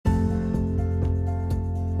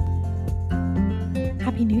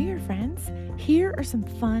Happy New Year, friends! Here are some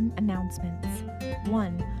fun announcements.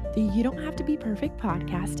 1. The You Don't Have to Be Perfect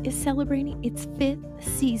podcast is celebrating its 5th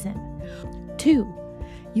season. 2.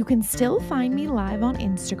 You can still find me live on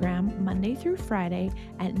Instagram Monday through Friday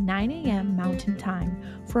at 9 a.m. Mountain Time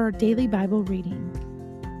for our daily Bible reading.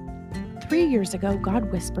 3 years ago,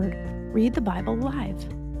 God whispered, "Read the Bible live."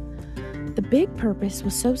 The big purpose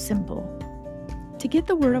was so simple: to get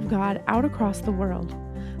the Word of God out across the world.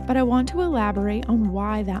 But I want to elaborate on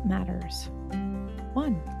why that matters.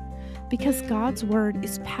 1. Because God's Word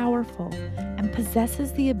is powerful and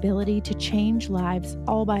possesses the ability to change lives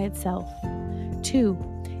all by itself. 2.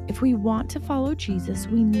 If we want to follow Jesus,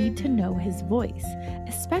 we need to know His voice,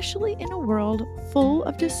 especially in a world full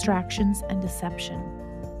of distractions and deception.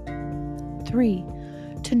 3.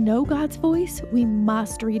 To know God's voice, we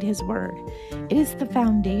must read His Word. It is the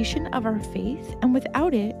foundation of our faith, and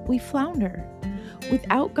without it, we flounder.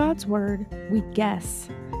 Without God's Word, we guess,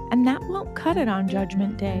 and that won't cut it on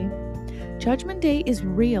Judgment Day. Judgment Day is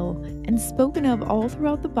real and spoken of all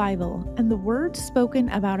throughout the Bible, and the words spoken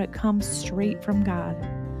about it come straight from God.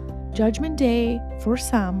 Judgment Day, for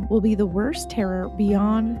some, will be the worst terror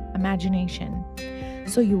beyond imagination.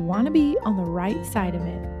 So you want to be on the right side of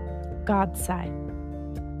it, God's side.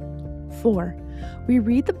 4. We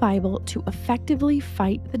read the Bible to effectively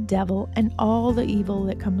fight the devil and all the evil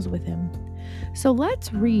that comes with him. So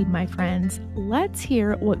let's read, my friends. Let's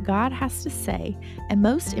hear what God has to say, and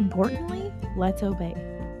most importantly, let's obey.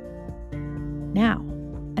 Now,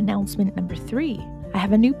 announcement number 3. I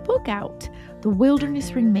have a new book out, The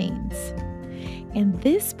Wilderness Remains. And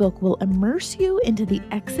this book will immerse you into the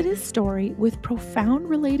Exodus story with profound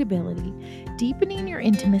relatability, deepening your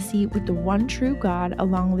intimacy with the one true God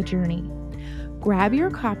along the journey. Grab your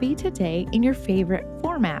copy today in your favorite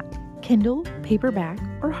format, Kindle, paperback,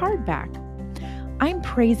 or hardback. I'm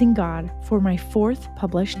praising God for my 4th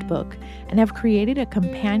published book and have created a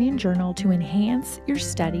companion journal to enhance your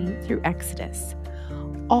study through Exodus.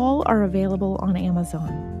 All are available on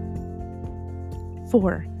Amazon.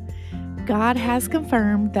 4. God has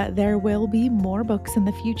confirmed that there will be more books in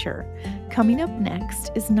the future. Coming up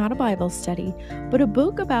next is not a Bible study, but a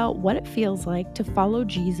book about what it feels like to follow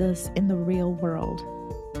Jesus in the real world.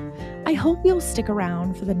 I hope you'll stick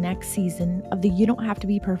around for the next season of the You Don't Have to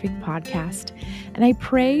Be Perfect podcast, and I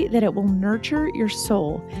pray that it will nurture your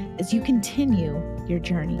soul as you continue your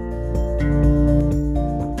journey.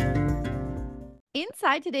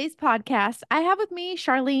 Inside today's podcast, I have with me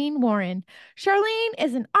Charlene Warren. Charlene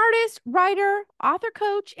is an artist, writer, author,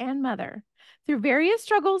 coach, and mother. Through various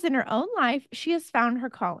struggles in her own life, she has found her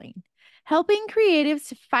calling, helping creatives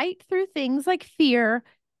to fight through things like fear,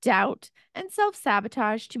 doubt, and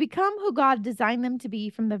self-sabotage to become who God designed them to be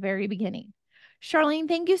from the very beginning. Charlene,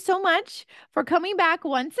 thank you so much for coming back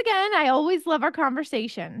once again. I always love our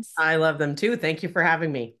conversations. I love them too. Thank you for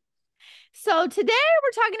having me. So today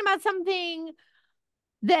we're talking about something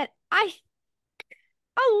that a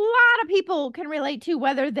lot of people can relate to,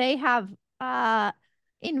 whether they have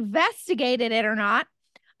investigated it or not,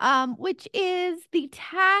 which is the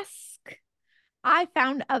task I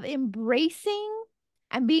found of embracing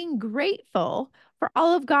and being grateful for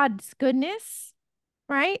all of God's goodness,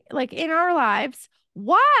 right? Like in our lives,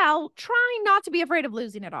 while trying not to be afraid of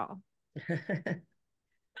losing it all.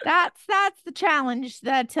 That's the challenge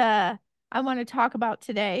that I want to talk about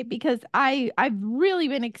today, because I've really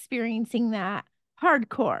been experiencing that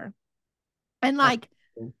hardcore. And like,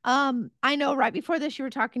 I know right before this, you were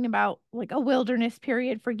talking about like a wilderness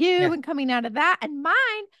period for you and coming out of that. And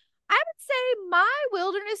mine, I would say my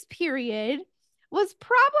wilderness period was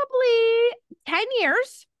probably 10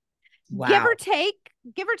 years, Wow. give or take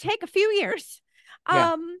a few years.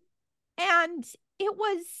 And it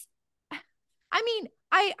was, I mean,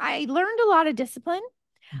 I learned a lot of discipline.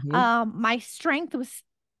 My strength was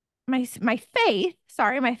my faith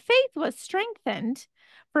was strengthened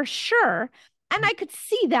for sure. And I could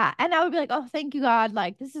see that. And I would be like, oh, thank you, God.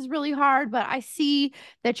 Like, this is really hard, but I see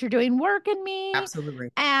that you're doing work in me. Absolutely.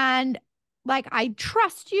 And like, I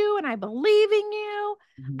trust you and I believe in you.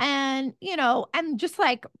 And, you know, and just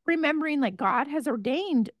like remembering like God has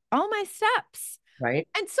ordained all my steps. Right.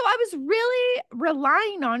 And so I was really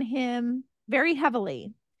relying on Him very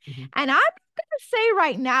heavily. And I'm going to say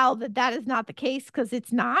right now that that is not the case, because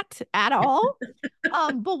it's not at all.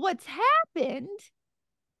 But what's happened,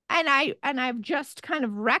 and I've just kind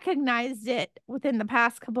of recognized it within the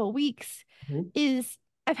past couple of weeks, is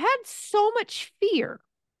I've had so much fear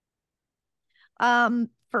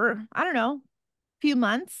for, I don't know, a few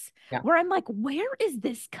months, where I'm like, where is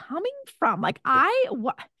this coming from? Like,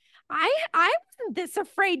 I wasn't this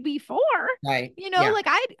afraid before. Right. You know, Yeah. like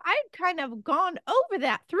I'd kind of gone over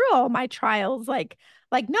that through all my trials. Like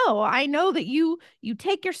no, I know that you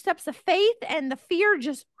take your steps of faith and the fear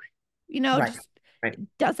just, Right. just Right.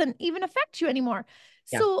 doesn't even affect you anymore.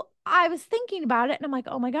 Yeah. So I was thinking about it and I'm like,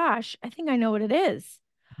 oh my gosh, I think I know what it is.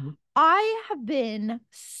 Mhm. I have been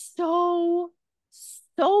so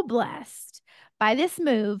blessed by this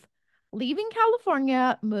move, leaving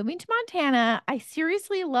California, moving to Montana. I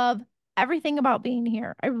seriously love everything about being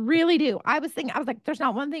here. I really do. I was like, there's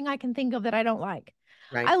not one thing I can think of that I don't like.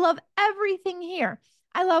 I Right. love everything here.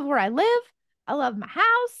 I love where I live. I love my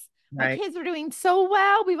house. My Right. kids are doing so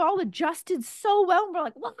well. We've all adjusted so well. And we're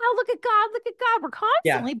like, wow, look at God, look at God. We're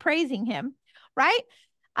Yeah. constantly praising Him, right?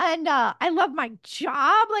 And I love my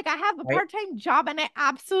job. Like I have a Right. part-time job and I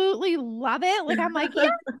absolutely love it. Like I'm like, yeah, I'm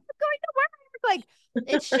going to work. Like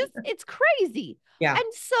it's crazy. Yeah.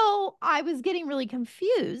 And so I was getting really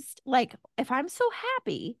confused. Like, if I'm so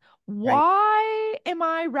happy, Right. why am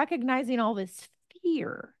I recognizing all this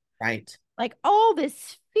fear? Right. Like all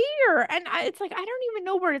this fear. And it's like, I don't even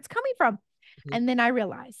know where it's coming from. Mhm. And then I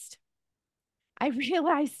realized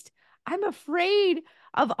I'm afraid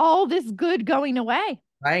of all this good going away.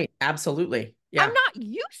 Right. Absolutely. I'm Yeah. not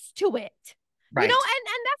used to it. Right. And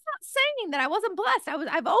that's not saying that I wasn't blessed.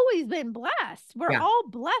 I've always been blessed. We're Yeah. all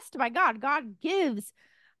blessed by God. God gives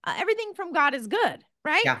everything from God is good,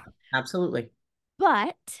 right? Yeah. Absolutely.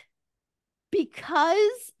 But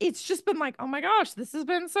because it's just been like, oh my gosh, this has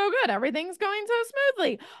been so good. Everything's going so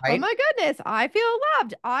smoothly. Oh Right. my goodness, I feel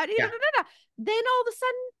loved. Yeah. Then all of a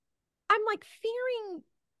sudden, I'm like fearing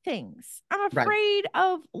things. I'm Right. afraid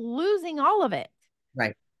of losing all of it.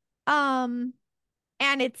 Right. Um,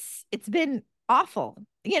 and it's been awful,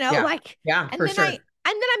 Yeah. like, Yeah. and For then I sure.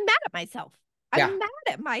 and then I'm mad at myself. Yeah. I'm mad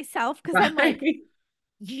at myself because I'm like, Right.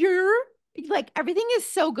 you're like everything is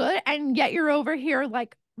so good, and yet you're over here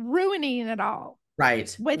like ruining it all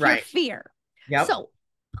Right. with your Right. fear. Yep. So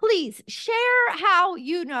please share how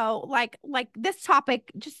like this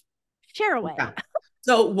topic, just share away. Yeah.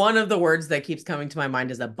 So one of the words that keeps coming to my mind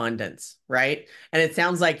is abundance, right? And it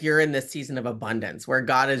sounds like you're in this season of abundance where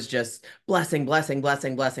God is just blessing, blessing,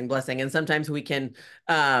 blessing, blessing, blessing. And sometimes we can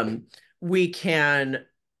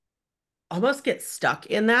almost get stuck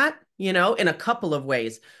in that, in a couple of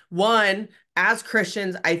ways. One, as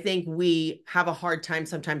Christians, I think we have a hard time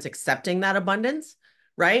sometimes accepting that abundance,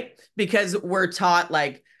 right? Because we're taught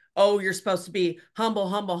like, oh, you're supposed to be humble,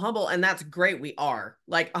 humble, humble. And that's great. We are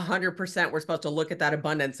like 100%. We're supposed to look at that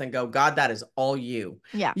abundance and go, God, that is all you,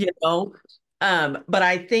 Yeah. you know? But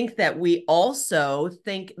I think that we also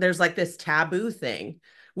think there's like this taboo thing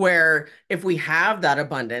where if we have that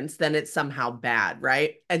abundance, then it's somehow bad,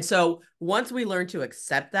 right? And so once we learn to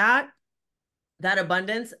accept that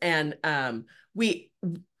abundance, and we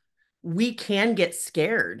can get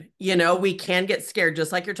scared, we can get scared,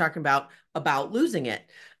 just like you're talking about losing it.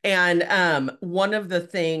 And one of the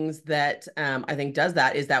things that I think does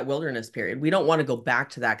that is that wilderness period. We don't want to go back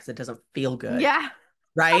to that because it doesn't feel good, Yeah.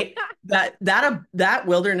 right? That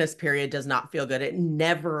wilderness period does not feel good. It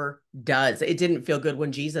never does. It didn't feel good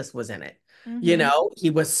when Jesus was in it. Mm-hmm. He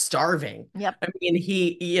was starving. Yep. I mean,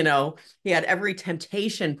 he had every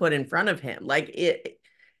temptation put in front of him. Like it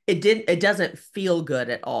doesn't feel good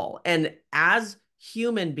at all. And as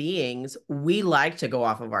human beings, we like to go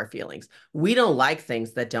off of our feelings. We don't like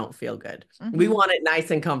things that don't feel good. We Mm-hmm. want it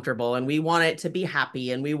nice and comfortable, and we want it to be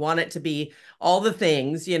happy, and we want it to be all the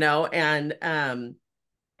things,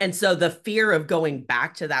 and so the fear of going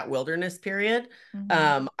back to that wilderness period,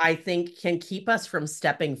 Mm-hmm. I think can keep us from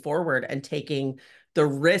stepping forward and taking the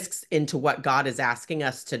risks into what God is asking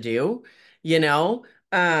us to do, you know?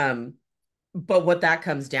 But what that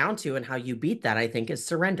comes down to and how you beat that, I think, is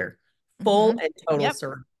surrender, full Mm-hmm. and total Yep.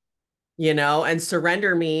 surrender, and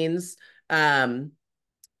surrender means um,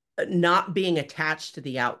 not being attached to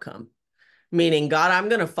the outcome, meaning, God, I'm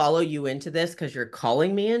going to follow you into this because you're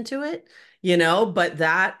calling me into it, but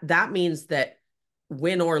that means that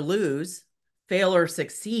win or lose, fail or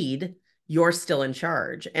succeed, you're still in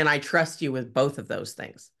charge. And I trust you with both of those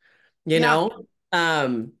things, you Yeah. know?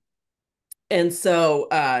 Um, and so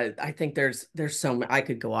I think there's so much, I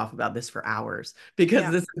could go off about this for hours because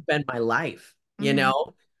Yeah. this has been my life,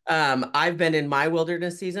 Mm-hmm. I've been in my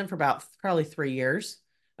wilderness season for about probably 3 years,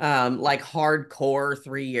 like hardcore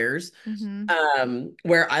 3 years, Mm-hmm.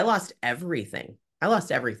 where I lost everything. I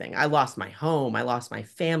lost everything. I lost my home. I lost my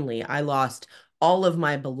family. I lost all of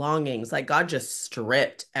my belongings. Like God just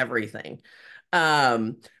stripped everything.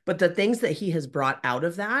 But the things that he has brought out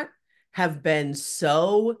of that have been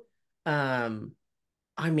so, um,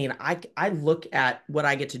 I mean, I look at what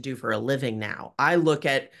I get to do for a living now. I look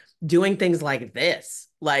at doing things like this,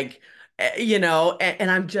 like, you know,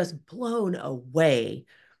 and I'm just blown away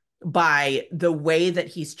by the way that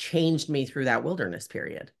he's changed me through that wilderness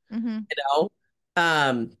period, Mm-hmm. you know?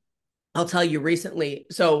 Um, I'll tell you recently.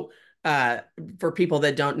 So, uh, for people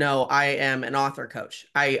that don't know, I am an author coach.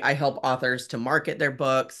 I help authors to market their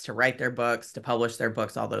books, to write their books, to publish their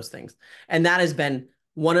books, all those things. And that has been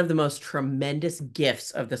one of the most tremendous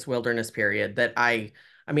gifts of this wilderness period that I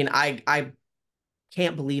mean, I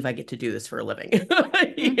can't believe I get to do this for a living, you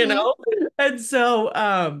Mm-hmm. know? And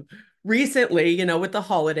so, recently, you know, with the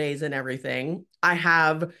holidays and everything, I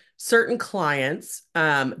have certain clients,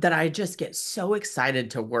 that I just get so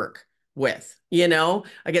excited to work with, you know?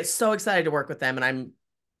 I get so excited to work with them and I'm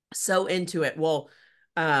so into it. Well,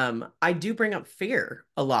 I do bring up fear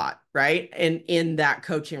a lot, right? And in that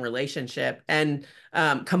coaching relationship and,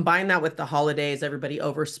 combine that with the holidays, everybody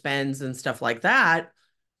overspends and stuff like that.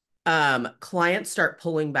 Clients start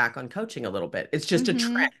pulling back on coaching a little bit. It's just a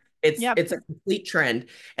Mm-hmm. trend. It's Yep. it's a complete trend.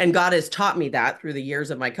 And God has taught me that through the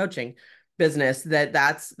years of my coaching business that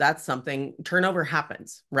that's something. Turnover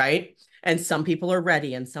happens, right? And some people are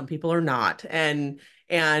ready and some people are not. And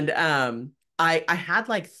I had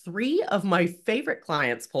like three of my favorite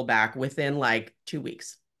clients pull back within like 2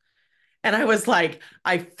 weeks. And I was like,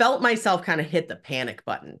 I felt myself kind of hit the panic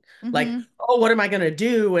button. Like, Mm-hmm. oh, what am I going to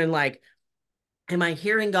do? And like, am I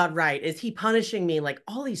hearing God right? Is he punishing me? Like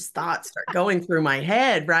all these thoughts start going through my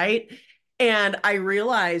head, right? And I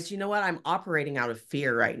realized, you know what? I'm operating out of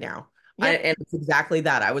fear right now. Yep. And it's exactly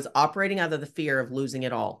that. I was operating out of the fear of losing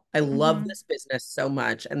it all. I love Mm-hmm. this business so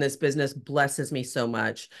much, and this business blesses me so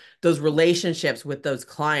much. Those relationships with those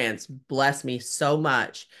clients bless me so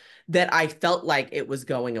much that I felt like it was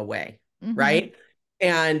going away, Mm-hmm. right?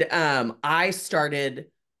 And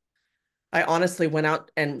I honestly went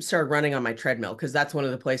out and started running on my treadmill because that's one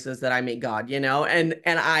of the places that I meet God, you know. And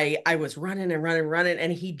I was running and running, running,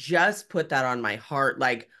 and he just put that on my heart,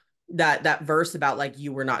 like that verse about like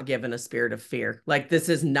you were not given a spirit of fear. Like this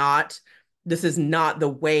is not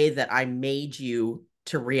the way that I made you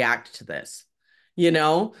to react to this, you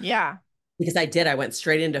know? Yeah. Because I did. I went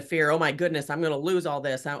straight into fear. Oh my goodness, I'm going to lose all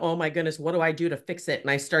this. Oh my goodness, what do I do to fix it? And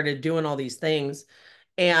I started doing all these things.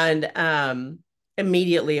 And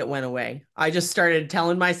immediately it went away. I just started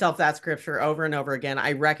telling myself that scripture over and over again.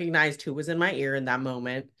 I recognized who was in my ear in that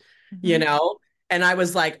moment, you Mm-hmm. know? And I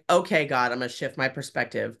was like, okay, God, I'm going to shift my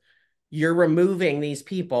perspective. You're removing these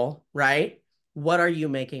people, right? What are you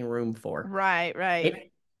making room for? Right, right.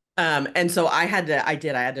 Right? And so I had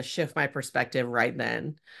to shift my perspective right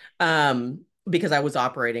then, because I was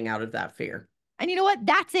operating out of that fear. And you know what?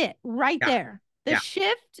 That's it right Yeah. there. The Yeah.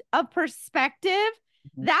 shift of perspective,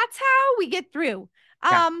 Mhm. that's how we get through.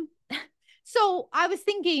 Yeah. Um, so I was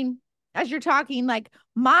thinking as you're talking, like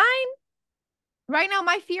mine right now,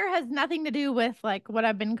 my fear has nothing to do with like what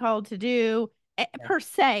I've been called to do Yeah. per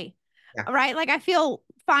se. Yeah. Right. Like I feel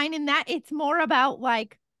fine in that. It's more about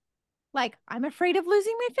like I'm afraid of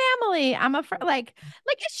losing my family. I'm afraid like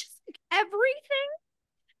it's just like everything.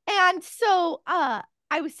 And so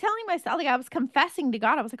I was telling myself, like I was confessing to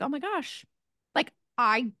God, I was like, oh my gosh, like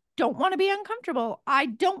I don't want to be uncomfortable. I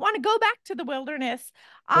don't want to go back to the wilderness.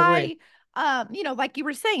 Totally. I like you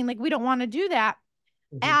were saying, like we don't want to do that.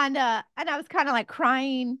 Mhm. And I was kind of like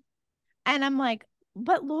crying and I'm like,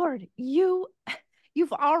 but Lord,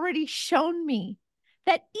 you've already shown me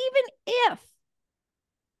that even if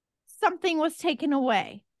something was taken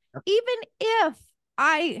away, Yep. even if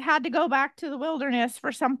I had to go back to the wilderness for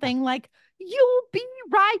Yeah. something, like you'll be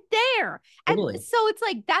right there. And Totally. so it's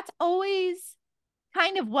like that's always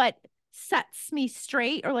kind of what sets me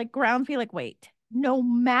straight or like ground me like, wait, no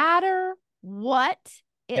matter what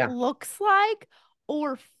it Yeah. looks like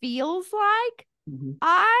or feels like, Mhm.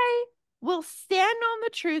 I will stand on the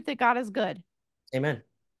truth that God is good. Amen.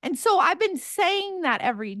 And so I've been saying that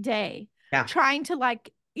every day, Yeah. trying to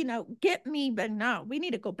like, get me, but no, we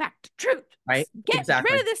need to go back to truth. Right. Get rid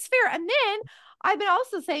Exactly. of this fear. And then I've been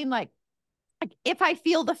also saying like if I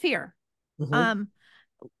feel the fear, Hmm. um,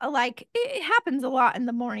 like it happens a lot in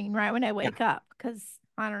the morning, right? When I Yeah. wake up, because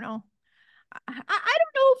I don't know. I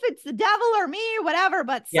don't know if it's the devil or me or whatever,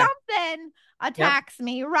 but Yeah. something Yep. attacks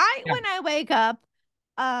me right Yeah. when I wake up.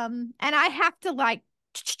 And I have to like,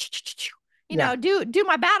 Yeah. do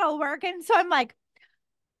my battle work. And so I'm like,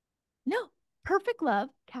 no, perfect love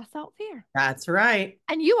casts out fear. That's right.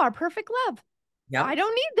 And you are perfect love. I Yep.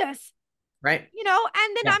 don't need this, Right.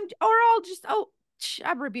 and then Yeah. or I'll just,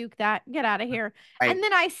 I rebuke that. Get out of here. And Right.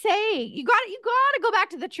 then I say, you got to go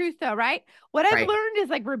back to the truth though, right? What I've Right. learned is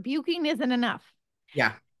like rebuking isn't enough.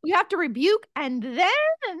 Yeah. You have to rebuke and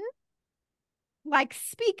then like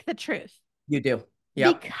speak the truth. You do.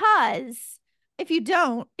 Yep. because if you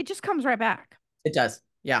don't, it just comes right back. It does.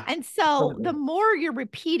 Yeah. And so the Totally. more you're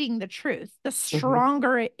repeating the truth, the Mhm.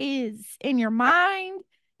 stronger it is in your Yeah, mind,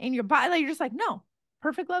 in your body. Like you're just like, no,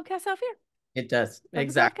 perfect love casts out fear. it does. Perfect love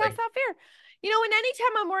Exactly. casts out fear. And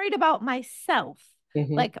anytime I'm worried about myself,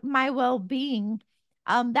 Hmm. like my well-being,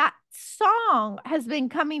 that song has been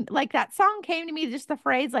coming, like that song came to me, just the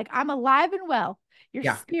phrase, like, I'm alive and well. Your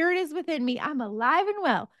Yeah, spirit is within me. I'm alive and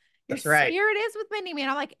well. Your that's right. spirit is within me. And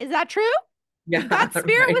I'm like, is that true? Is Yeah, God's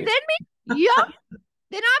spirit right. within me? Yup.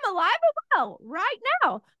 Then I'm alive and well right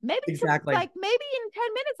now. Exactly. Maybe in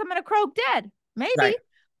 10 minutes I'm gonna croak dead. Maybe. Right.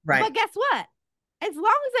 Right. But guess what? As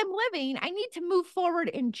long as I'm living, I need to move forward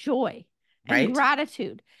in joy and Right.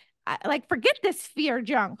 gratitude. Like forget this fear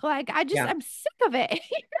junk. Like Yeah. I'm sick of it.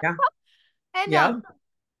 Yeah. And Yeah.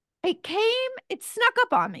 it snuck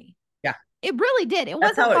up on me. Yeah. It really did. It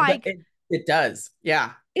That's wasn't how like it does.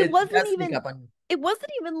 Yeah. it It wasn't does sneak even up on you. it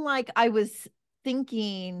wasn't even like I was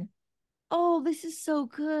thinking, oh, this is so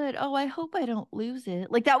good. Oh, I hope I don't lose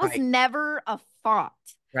it. Like that was Right. never a thought.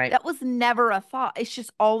 Right. That was never a thought. It's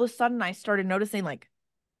just all of a sudden I started noticing, like,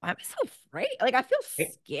 why am I so afraid? Like I feel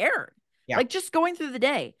Right. scared. Yeah. Like just going through the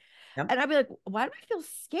day. Yep. And I'd be like, why do I feel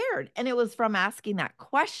scared? And it was from asking that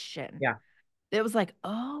question. Yeah. It was like,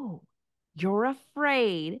 oh, you're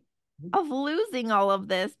afraid Mhm. of losing all of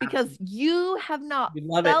this because Absolutely. you have not You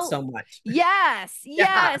love it felt. so much. Yes, Yeah.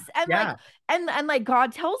 yes. And like Yeah. and like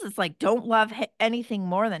God tells us, like, don't love anything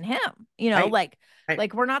more than him. Right. Like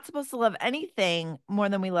Right. we're not supposed to love anything more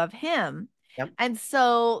than we love him. Yep. And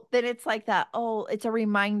so then it's like that, oh, it's a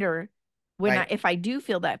reminder when Right. if I do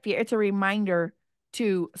feel that fear, it's a reminder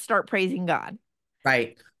to start praising God.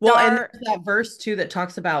 Right. Well, and Start, there's that verse too that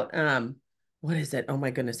talks about what is it? Oh my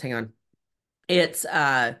goodness, hang on. It's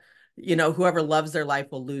whoever loves their life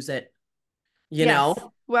will lose it, you know? yes,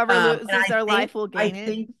 whoever And loses I their think life will I gain it.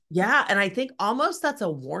 think yeah, and I think almost that's a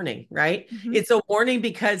warning, right? Hmm. It's a warning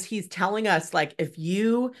because he's telling us like if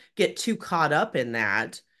you get too caught up in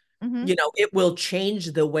that, Hmm. it will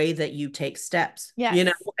change the way that you take steps,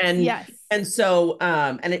 Yes. and Yes. so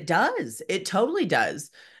and it totally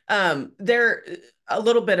does. There a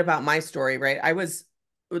little bit about my story, right?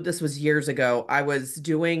 This was years ago. I was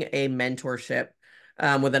doing a mentorship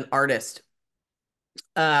with an artist,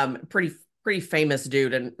 pretty famous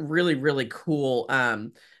dude and really really cool,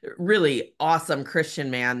 really awesome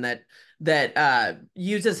Christian man that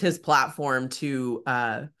uses his platform to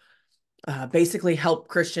basically help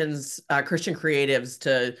Christian creatives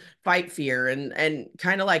to fight fear, and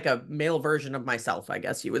kind of like a male version of myself, I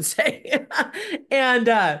guess you would say. And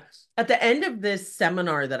at the end of this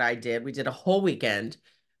seminar that I did, we did a whole weekend.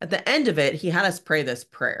 At the end of it, he had us pray this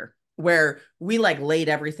prayer where we like laid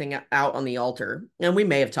everything out on the altar. And we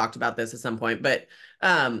may have talked about this at some point, but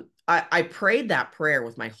I prayed that prayer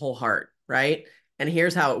with my whole heart, right? And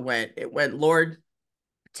here's how it went. It went, Lord,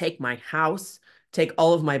 take my house, take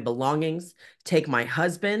all of my belongings, take my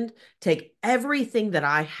husband, take everything that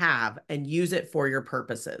I have and use it for your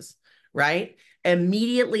purposes, right?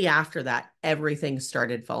 Immediately after that, everything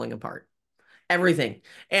started falling apart. Everything.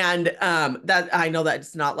 And that I know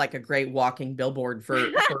that's not like a great walking billboard for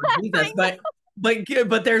Jesus, I know.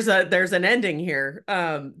 but there's an ending here,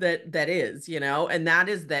 that is, and that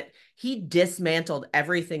is that he dismantled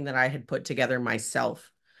everything that I had put together myself,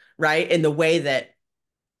 right? In the way that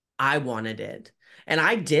I wanted it. And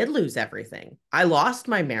I did lose everything. I lost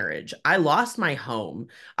my marriage. I lost my home.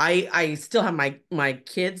 I still have my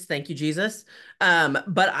kids, thank you Jesus.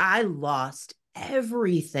 But I lost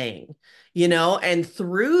everything, and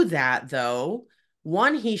through that though,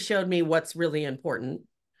 one, he showed me what's really important,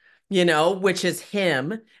 which is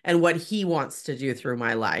him and what he wants to do through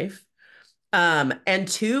my life. And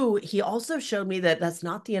two, he also showed me that that's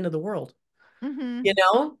not the end of the world. Hmm. You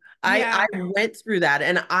know, I Yeah. went through that,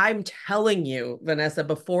 and I'm telling you, Vanessa,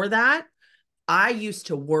 before that, I used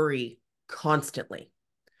to worry constantly.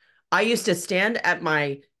 I used to stand at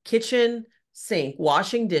my kitchen sink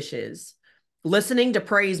washing dishes, listening to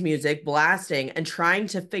praise music, blasting, and trying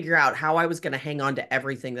to figure out how I was going to hang on to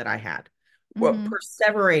everything that I had, Hmm.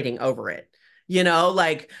 perseverating over it.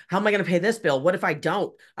 Like, how am I going to pay this bill? What if I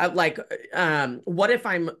don't? What if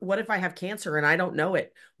I have cancer and I don't know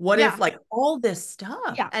it? What if, Yeah. like, all this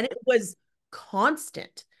stuff? Yeah. And it was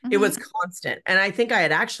constant. It Hmm. was constant. And I think I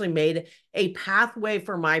had actually made a pathway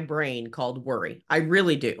for my brain called worry. I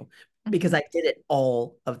really do, because Hmm. I did it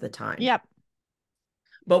all of the time. Yep.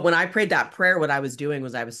 But when I prayed that prayer, what I was doing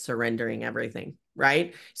was I was surrendering everything,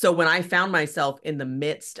 right? So when I found myself in the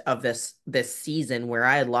midst of this season where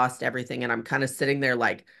I had lost everything, and I'm kind of sitting there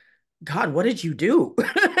like, God, what did you do?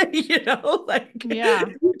 Like Yeah.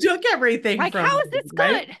 you took everything Like, from how is me, this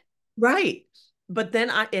right? good? Right. But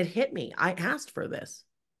then it hit me. I asked for this,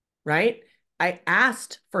 right? I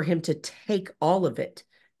asked for him to take all of it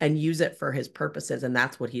and use it for his purposes, and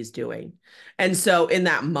that's what he's doing. And so in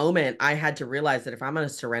that moment, I had to realize that if I'm going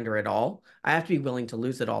to surrender it all, I have to be willing to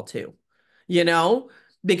lose it all too, you know?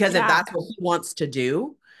 Because if Yeah. that's what he wants to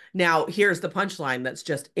do, now here's the punchline that's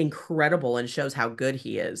just incredible and shows how good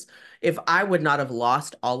he is. If I would not have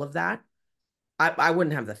lost all of that, I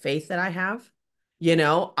wouldn't have the faith that I have.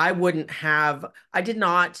 I did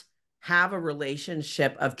not have a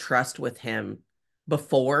relationship of trust with him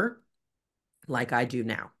before like I do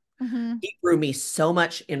now. Mm-hmm. He grew me so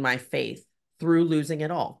much in my faith through losing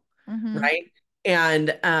it all, Mm-hmm. right?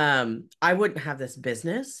 And I wouldn't have this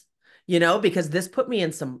business, because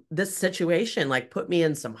this situation like put me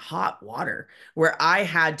in some hot water where I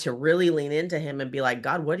had to really lean into him and be like,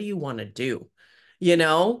 God, what do you want to do? You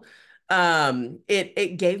know?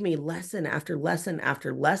 It gave me lesson after lesson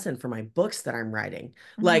after lesson for my books that I'm writing.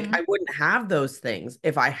 Like Mm-hmm. I wouldn't have those things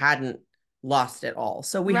if I hadn't lost it all.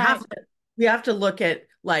 So Right. we have to look at,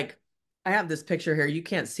 like, I have this picture here. You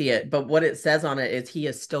can't see it, but what it says on it is he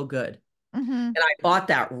is still good. Mm-hmm. And I bought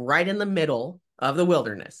that right in the middle of the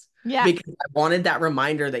wilderness Yeah. because I wanted that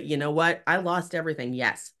reminder that, you know what? I lost everything.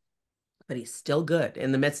 Yes, but he's still good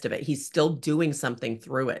in the midst of it. He's still doing something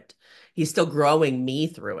through it. He's still growing me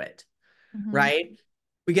through it, Mm-hmm. right?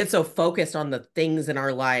 We get so focused on the things in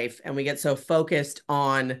our life and we get so focused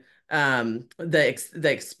on the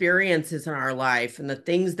experiences in our life and the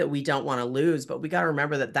things that we don't want to lose, but we got to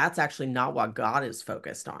remember that that's actually not what God is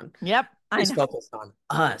focused on. Yep. I He's know. focused on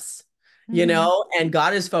us, Mm-hmm. and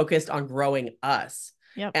God is focused on growing us.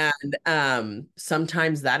 Yep. And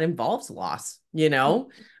sometimes that involves loss,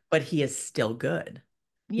 but he is still good.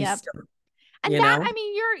 He's Yep. still, And you that, know, I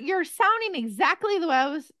mean, you're sounding exactly the way I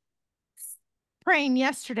was praying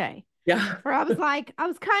yesterday. yeah, Where I was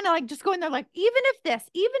kind of like just going there, like, even if this,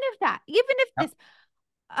 even if that, even if yep, this,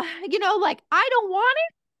 like, I don't want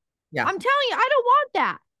it. yeah, I'm telling you, I don't want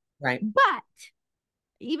that. right, But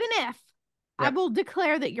even if, I yep, will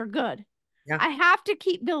declare that you're good. yeah, I have to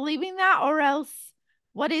keep believing that, or else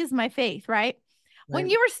what is my faith, right? When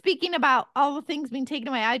right, you were speaking about all the things being taken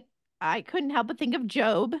away, I couldn't help but think of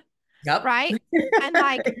Job, yep, right? And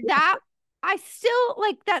like that, I still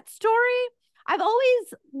like that story. I've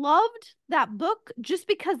always loved that book just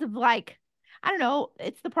because of, like, I don't know,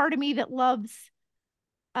 it's the part of me that loves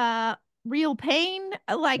uh real pain.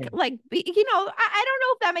 I don't know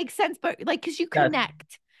if that makes sense, but like, because you yes,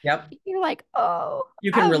 connect. yep. You're like, oh,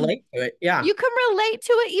 You can relate to it. Yeah, you can relate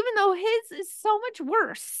to it, even though his is so much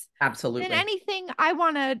worse than absolutely. anything I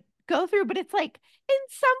want to go through. But it's like, in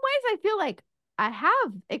some ways, I feel like I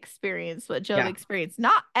have experienced what Job Yeah, experienced,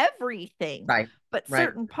 not everything, right, but right.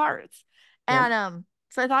 certain parts. Yep, And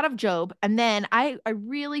so I thought of Job, and then I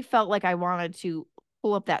really felt like I wanted to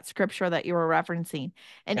pull up that scripture that you were referencing,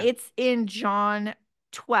 and yeah. it's in John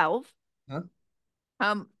 12, Huh?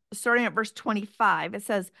 starting at verse 25. It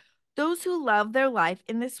says, those who love their life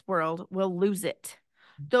in this world will lose it.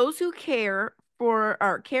 Those who care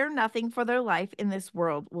nothing for their life in this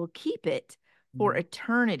world will keep it for Mhm,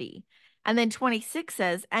 eternity. And then 26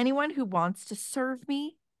 says, anyone who wants to serve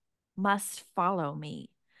me must follow me,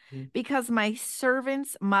 mhm. because my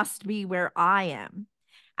servants must be where I am.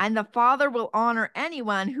 And the Father will honor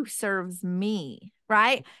anyone who serves me,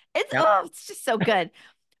 right? Yep, It's just so good.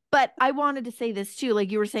 But I wanted to say this too.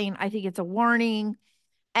 Like you were saying, I think it's a warning.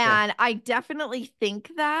 yeah, And I definitely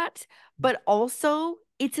think that, but also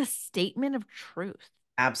it's a statement of truth.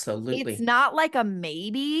 It's absolutely. not like a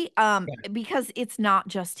maybe, Yeah, because it's not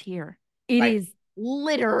just here. It right. is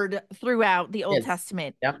littered throughout the Old Yes.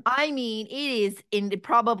 Testament. Yep, I mean, it is in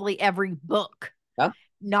probably every book, yep,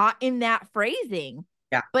 not in that phrasing,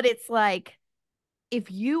 yeah, but it's like,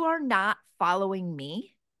 if you are not following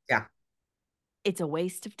me, yeah, it's a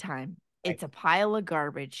waste of time. right. It's a pile of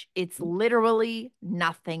garbage. It's Mhm, literally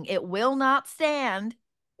nothing. It will not stand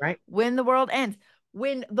right, when the world ends.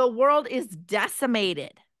 When the world is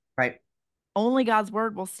decimated, right. only God's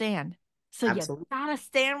word will stand. So you Absolutely. gotta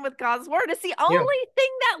stand with God's word. It's the Yeah, only thing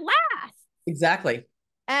that lasts. exactly.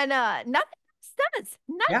 And nothing else does.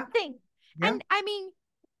 Yeah, Nothing. yeah, And I mean,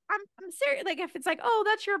 I'm serious. Like, if it's like, oh,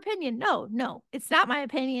 that's your opinion. No, no, it's not my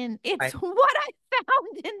opinion. It's right. what I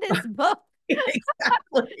found in this book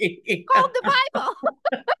Exactly. called the Bible.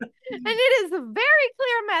 And it is a very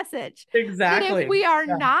clear message that if Exactly. we are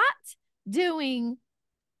Yeah, not doing,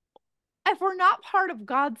 if we're not part of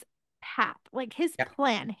God's path, like his yeah,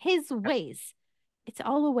 plan, his yeah, ways, it's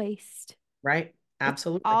all a waste. right. It's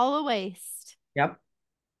Absolutely. all a waste. Yep.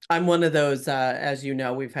 I'm one of those, as you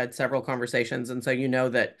know, we've had several conversations, and so you know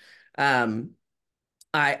that um,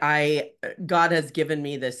 God has given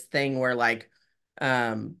me this thing where like,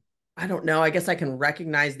 um, I don't know, I guess I can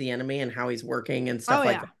recognize the enemy and how he's working and Oh stuff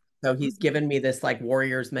like yeah. that. So he's Mhm. given me this like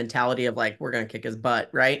warrior's mentality of like, we're gonna kick his butt,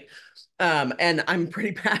 right? And I'm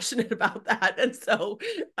pretty passionate about that. And so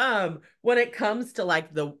when it comes to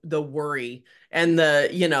like the worry and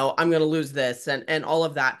the, I'm gonna lose this and all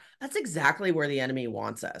of that, that's exactly where the enemy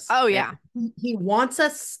wants us. Oh And yeah. he wants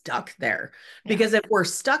us stuck there. Yeah. Because if we're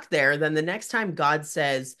stuck there, then the next time God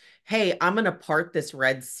says, hey, I'm going to part this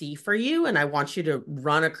Red Sea for you and I want you to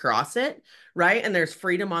run across it, right? And there's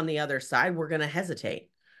freedom on the other side, we're going to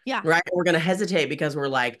hesitate, Yeah. right? We're going to hesitate because we're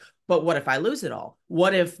like, but what if I lose it all?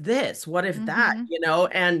 What if this? What if that?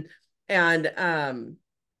 Mm-hmm. And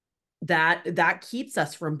that keeps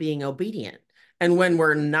us from being obedient. And when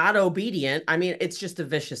we're not obedient, I mean, it's just a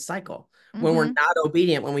vicious cycle. When we're Mm-hmm. not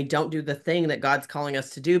obedient, when we don't do the thing that God's calling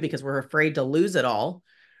us to do because we're afraid to lose it all,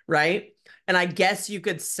 right? And I guess you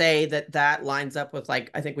could say that that lines up with, like,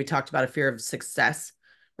 I think we talked about a fear of success,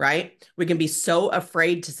 right? We can be so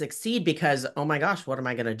afraid to succeed because, oh my gosh, what am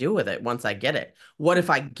I going to do with it once I get it? What if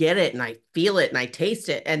I get it and I feel it and I taste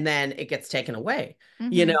it and then it gets taken away,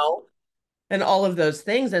 you Mm-hmm. know? And all of those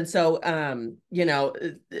things. And so,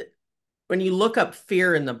 when you look up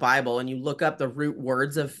fear in the Bible and you look up the root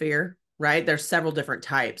words of fear, right? There's several different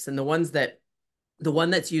types. And the one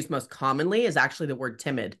that's used most commonly is actually the word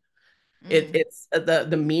timid. Mm. It's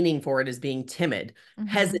the meaning for it is being timid, Mm-hmm.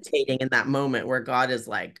 hesitating in that moment where God is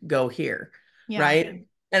like, go here, Yeah. right?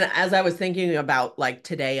 And as I was thinking about like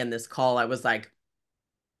today in this call, I was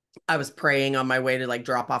praying on my way to like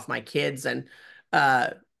drop off my kids, and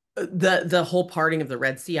the whole parting of the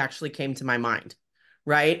Red Sea actually came to my mind,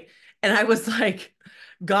 right? And I was like,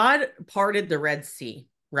 God parted the Red Sea,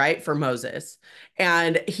 right, for Moses,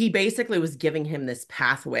 and he basically was giving him this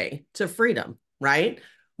pathway to freedom, right?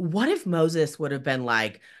 What if Moses would have been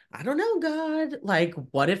like, I don't know, God, like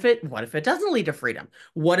what if it doesn't lead to freedom?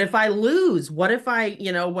 What if I lose? What if I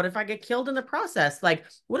get killed in the process? Like,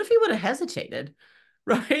 what if he would have hesitated?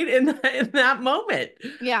 Right in that moment.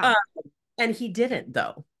 Yeah. Uh, and he didn't,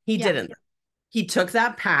 though. He Yeah. didn't. He took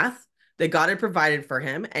that path that God had provided for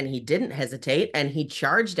him and he didn't hesitate and he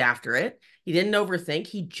charged after it. He didn't overthink.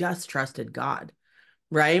 He just trusted God,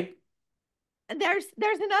 right? There's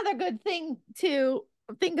another good thing to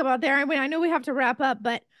think about there. I mean, I know we have to wrap up,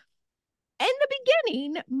 but in the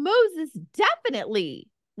beginning, Moses definitely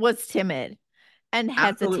was timid and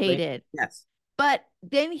Absolutely. hesitated, Yes. but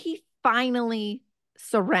then he finally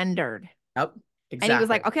surrendered. Yep. And he was Exactly.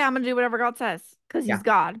 like, okay, I'm gonna do whatever God says because he's Yeah.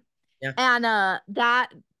 God. Yeah. And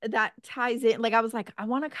that ties in. Like I was like, I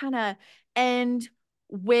want to kind of end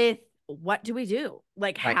with what do we do?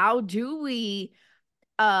 Like, Right. how do we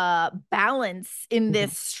balance in Mhm.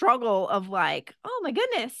 this struggle of like, oh my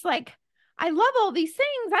goodness, like I love all these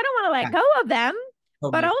things. I don't want to let Yeah. go of them,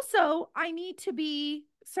 but Totally. also I need to be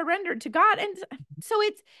surrendered to God. And so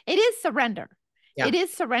it is surrender. Yeah. It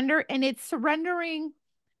is surrender, and it's surrendering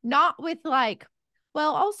not with like,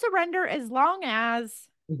 well, I'll surrender as long as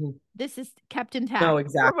Mhm. this is kept No, intact or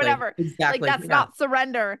exactly. whatever. Like Exactly. that's Yeah. not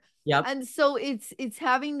surrender. Yep. And so it's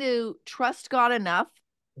having to trust God enough,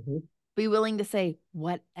 Mhm. be willing to say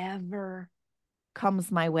whatever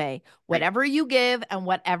comes my way, Right. whatever you give and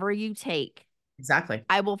whatever you take. Exactly.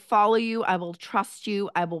 I will follow you, I will trust you,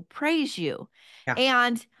 I will praise you. Yeah.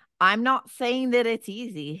 And I'm not saying that it's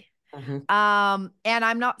easy. Mhm. And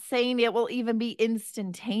I'm not saying it will even be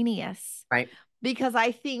instantaneous Right. because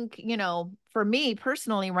I think, for me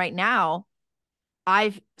personally right now,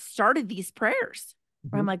 I've started these prayers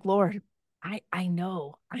where I'm Mhm. like, Lord, I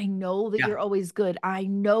know that Yeah. you're always good. I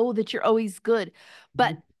know that you're always good.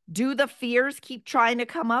 But Mhm. do the fears keep trying to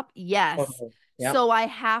come up? Yes. Totally. Yep. So I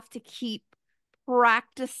have to keep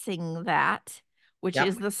practicing that, which Yep.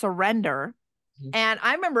 is the surrender. Mhm. And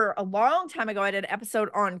I remember a long time ago, I did an episode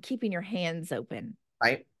on keeping your hands open.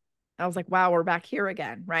 Right. I was like, wow, we're back here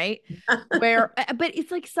again, right? But it's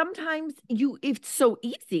like sometimes it's so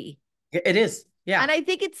easy. It is. Yeah. And I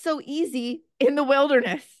think it's so easy in the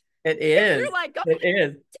wilderness. It You're is. like, oh, It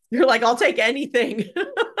is. You're like, I'll take anything.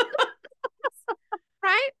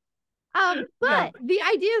 right? Yeah. But the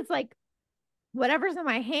idea is like, whatever's in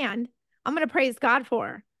my hand, I'm going to praise God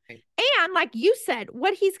for. Right. And like you said,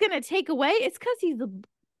 what he's going to take away is because he's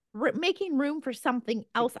making room for something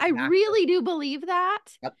else. I Exactly. really do believe that.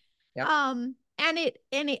 Yep. Yep. And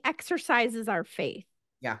it exercises our faith.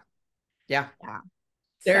 Yeah. Yeah.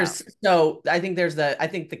 Yeah. So, I think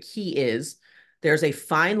the key is there's a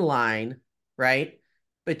fine line, right,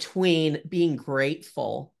 between being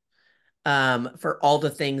grateful for all the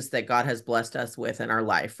things that God has blessed us with in our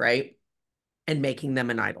life, right? And making them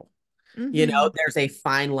an idol. There's a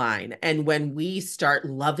fine line. And when we start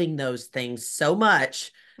loving those things so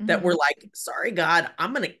much that we're like, sorry, God,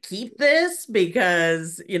 I'm going to keep this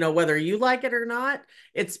because, whether you like it or not,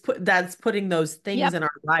 that's putting those things in our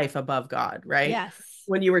life above God, right? Yes.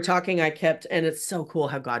 When you were talking, and it's so cool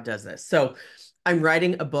how God does this. So I'm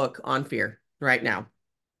writing a book on fear right now.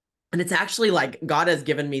 And it's actually like God has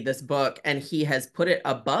given me this book and he has put it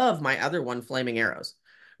above my other one, Flaming Arrows,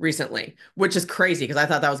 recently, which is crazy because I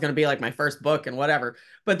thought that was going to be like my first book and whatever.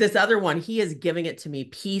 But this other one, he is giving it to me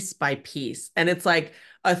piece by piece. And it's like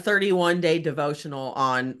a 31-day devotional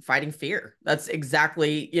on fighting fear. That's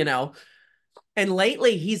exactly, and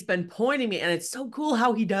lately he's been pointing me, and it's so cool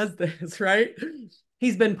how he does this, right?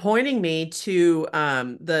 He's been pointing me to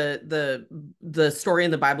the story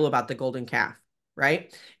in the Bible about the golden calf,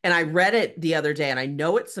 right? And I read it the other day, and I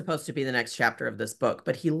know it's supposed to be the next chapter of this book,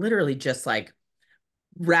 but he literally just like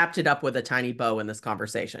wrapped it up with a tiny bow in this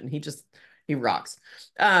conversation. He rocks.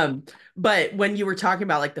 But when you were talking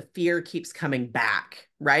about like the fear keeps coming back,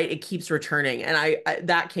 right? It keeps returning. And I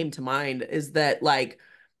that came to mind is that like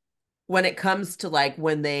when it comes to like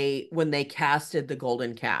when they casted the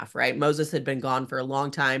golden calf, right? Moses had been gone for a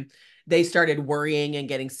long time. They started worrying and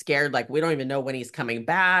getting scared, like we don't even know when he's coming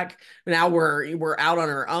back. Now we're out on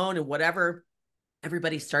our own and whatever.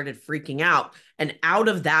 Everybody started freaking out. And out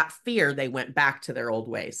of that fear, they went back to their old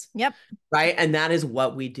ways. Yep. Right. And that is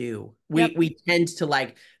what we do. We tend to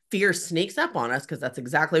like fear sneaks up on us because that's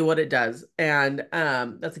exactly what it does. And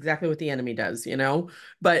that's exactly what the enemy does,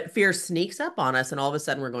 but fear sneaks up on us. And all of a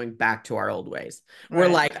sudden we're going back to our old ways. Right.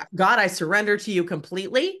 We're like, God, I surrender to you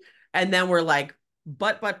completely. And then we're like,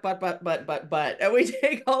 but. And we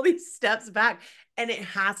take all these steps back. And it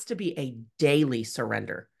has to be a daily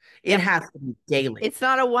surrender. It has to be daily. It's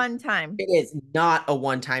not a one-time. It is not a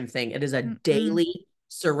one-time thing. It is a daily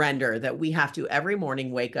surrender that we have to every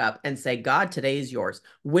morning wake up and say, God, today is yours.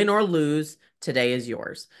 Win or lose, today is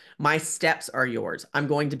yours. My steps are yours. I'm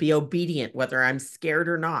going to be obedient, whether I'm scared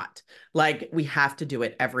or not. Like we have to do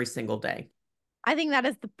it every single day. I think that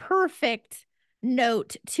is the perfect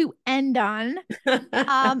note to end on.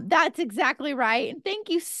 That's exactly right. And thank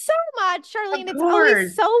you so much, Charlene. It's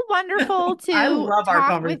always so wonderful to I love talk our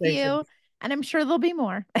conversation with you. And I'm sure there'll be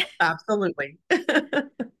more. Absolutely.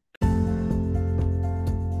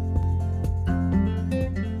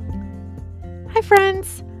 Hi,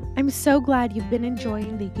 friends. I'm so glad you've been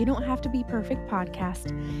enjoying the You Don't Have to Be Perfect podcast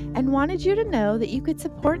and wanted you to know that you could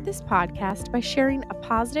support this podcast by sharing a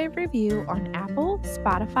positive review on Apple,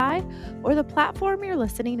 Spotify, or the platform you're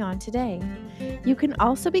listening on today. You can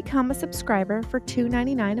also become a subscriber for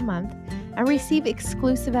 $2.99 a month and receive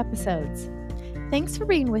exclusive episodes. Thanks for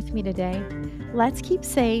being with me today. Let's keep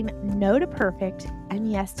saying no to perfect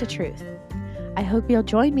and yes to truth. I hope you'll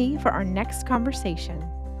join me for our next conversation.